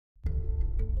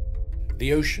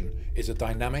The ocean is a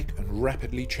dynamic and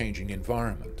rapidly changing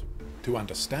environment. To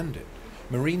understand it,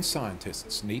 marine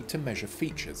scientists need to measure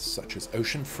features such as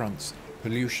ocean fronts,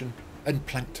 pollution, and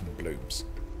plankton blooms.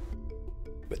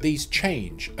 But these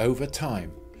change over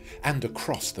time and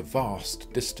across the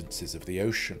vast distances of the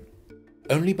ocean.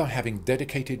 Only by having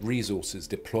dedicated resources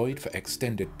deployed for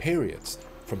extended periods,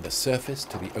 from the surface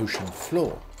to the ocean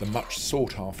floor, the much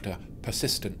sought after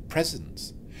persistent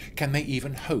presence, can they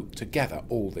even hope to gather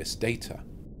all this data.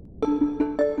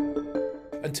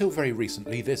 Until very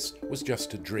recently, this was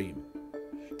just a dream.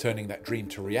 Turning that dream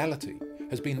to reality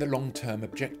has been the long-term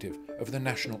objective of the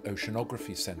National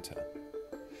Oceanography Centre.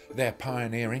 Their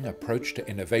pioneering approach to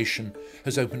innovation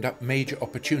has opened up major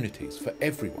opportunities for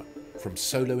everyone, from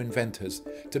solo inventors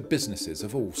to businesses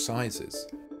of all sizes.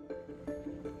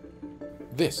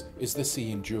 This is the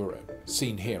Sea Enduro,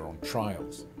 seen here on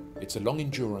trials. It's a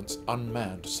long-endurance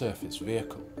unmanned surface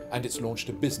vehicle, and it's launched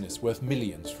a business worth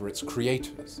millions for its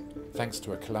creators, thanks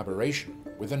to a collaboration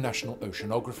with the National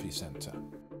Oceanography Centre.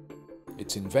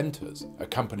 Its inventors, a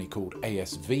company called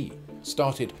ASV,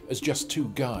 started as just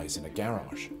two guys in a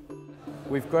garage.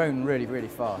 We've grown really, really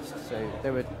fast. So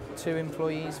there were 2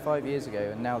 employees 5 years ago,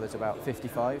 and now there's about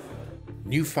 55.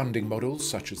 New funding models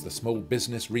such as the Small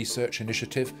Business Research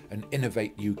Initiative and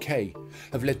Innovate UK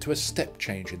have led to a step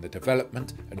change in the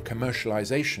development and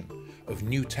commercialisation of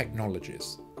new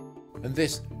technologies. And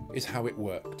this is how it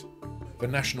worked. The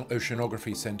National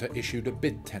Oceanography Centre issued a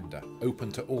bid tender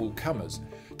open to all comers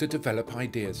to develop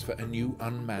ideas for a new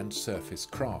unmanned surface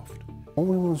craft. All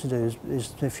we wanted to do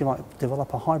is, if you like,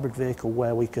 develop a hybrid vehicle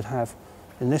where we could have,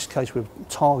 in this case, the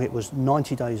target was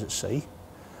 90 days at sea,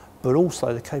 but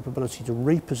also the capability to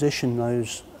reposition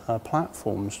those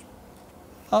platforms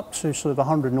up to sort of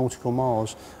 100 nautical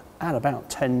miles at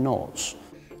about 10 knots.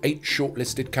 8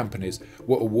 shortlisted companies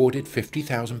were awarded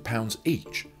 £50,000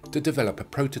 each to develop a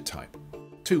prototype.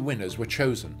 2 winners were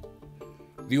chosen.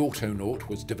 The Autonaut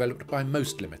was developed by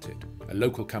Most Limited, a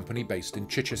local company based in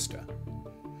Chichester.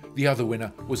 The other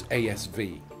winner was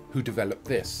ASV, who developed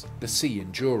this, the Sea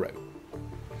Enduro.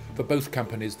 For both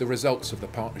companies, the results of the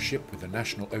partnership with the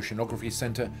National Oceanography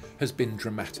Centre has been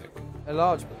dramatic. A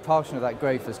large portion of that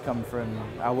growth has come from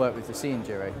our work with the Sea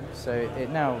Enduro, so it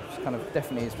now kind of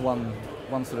definitely is one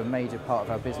sort of major part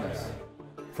of our business.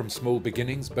 From small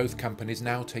beginnings, both companies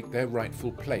now take their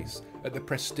rightful place at the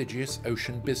prestigious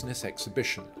Ocean Business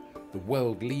Exhibition, the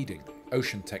world-leading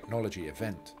ocean technology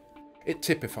event. It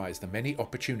typifies the many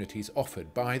opportunities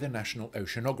offered by the National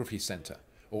Oceanography Centre,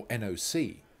 or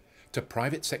NOC, to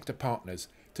private sector partners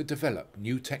to develop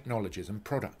new technologies and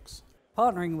products.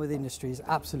 Partnering with industry is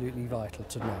absolutely vital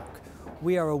to NOC.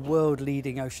 We are a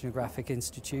world-leading oceanographic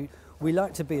institute. We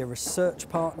like to be a research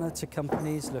partner to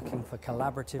companies looking for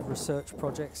collaborative research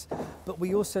projects, but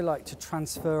we also like to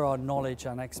transfer our knowledge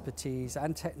and expertise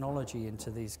and technology into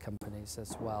these companies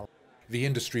as well. The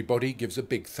industry body gives a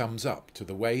big thumbs up to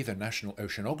the way the National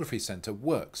Oceanography Centre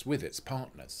works with its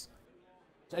partners.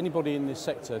 Anybody in this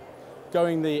sector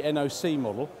going the NOC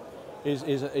model is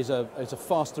a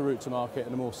faster route to market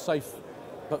and a more safe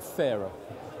but fairer,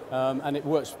 and it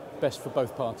works best for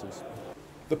both parties.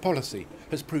 The policy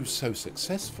has proved so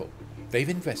successful, they've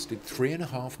invested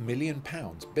 £3.5 million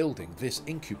building this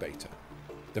incubator,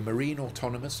 the Marine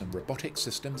Autonomous and Robotic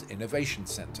Systems Innovation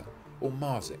Centre, or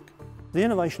MARSIC. The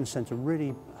Innovation Centre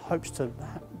really hopes to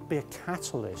be a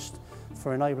catalyst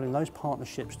for enabling those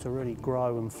partnerships to really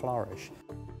grow and flourish.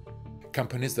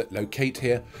 Companies that locate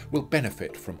here will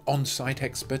benefit from on-site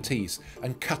expertise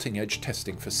and cutting-edge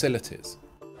testing facilities.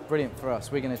 Brilliant for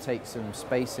us. We're going to take some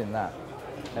space in that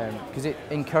because it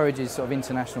encourages sort of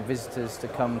international visitors to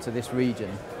come to this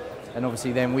region, and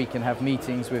obviously then we can have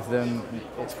meetings with them.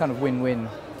 It's kind of win-win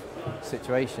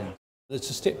situation. It's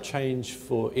a step change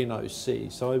for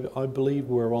NOC, so I believe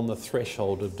we're on the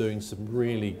threshold of doing some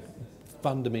really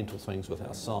fundamental things with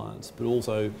our science, but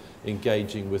also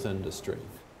engaging with industry.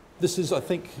 This is, I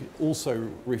think, also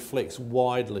reflects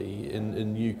widely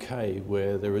in UK,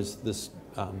 where there is this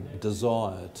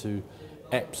desire to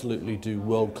absolutely do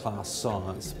world-class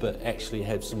science, but actually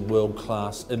have some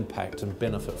world-class impact and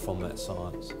benefit from that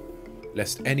science.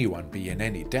 Lest anyone be in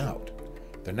any doubt,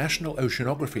 the National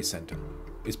Oceanography Centre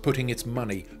is putting its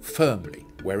money firmly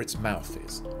where its mouth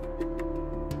is.